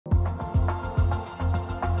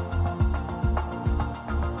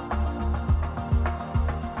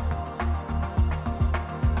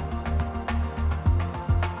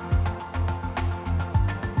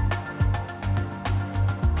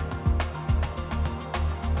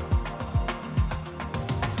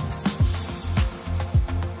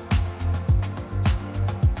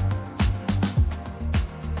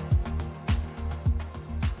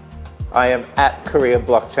I am at Korea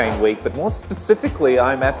Blockchain Week, but more specifically,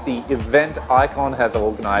 I'm at the event ICON has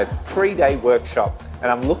organized, 3-day workshop,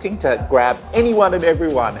 and I'm looking to grab anyone and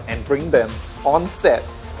everyone and bring them on set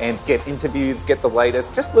and get interviews, get the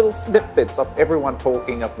latest, just little snippets of everyone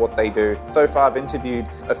talking of what they do. So far I've interviewed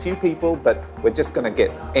a few people, but we're just going to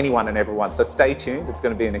get anyone and everyone. So stay tuned, it's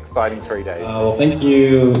going to be an exciting 3 days. Well, thank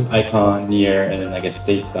you, ICON, NEAR, and then I guess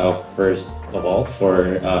StatesDAO first of all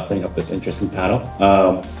for setting up this interesting panel.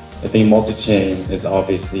 I think multi-chain is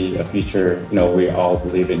obviously a future we all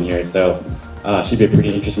believe in here. So should be a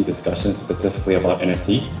pretty interesting discussion specifically about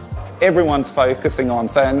NFTs. Everyone's focusing on,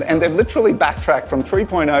 and they've literally backtracked from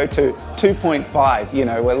 3.0 to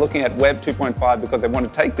 2.5. We're looking at Web 2.5 because they want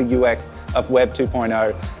to take the UX of Web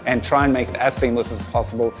 2.0 and try and make it as seamless as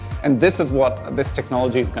possible. And this is what this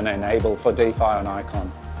technology is going to enable for DeFi on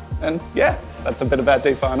ICON. And yeah, that's a bit about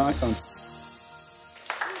DeFi on ICON.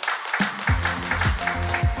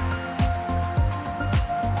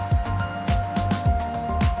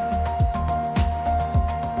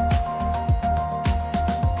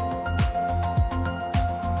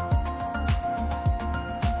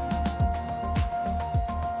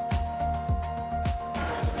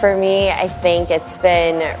 For me, I think it's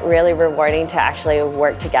been really rewarding to actually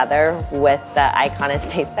work together with the ICON and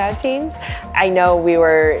StatesDAO teams. I know we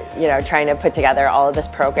were, trying to put together all of this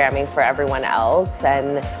programming for everyone else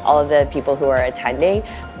and all of the people who are attending,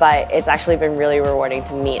 but it's actually been really rewarding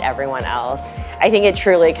to meet everyone else. I think it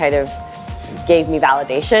truly kind of gave me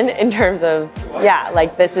validation in terms of,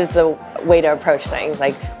 this is the way to approach things.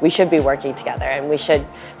 We should be working together and we should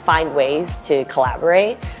find ways to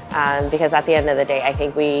collaborate because at the end of the day, I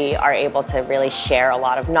think we are able to really share a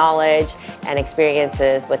lot of knowledge and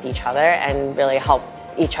experiences with each other and really help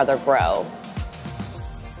each other grow.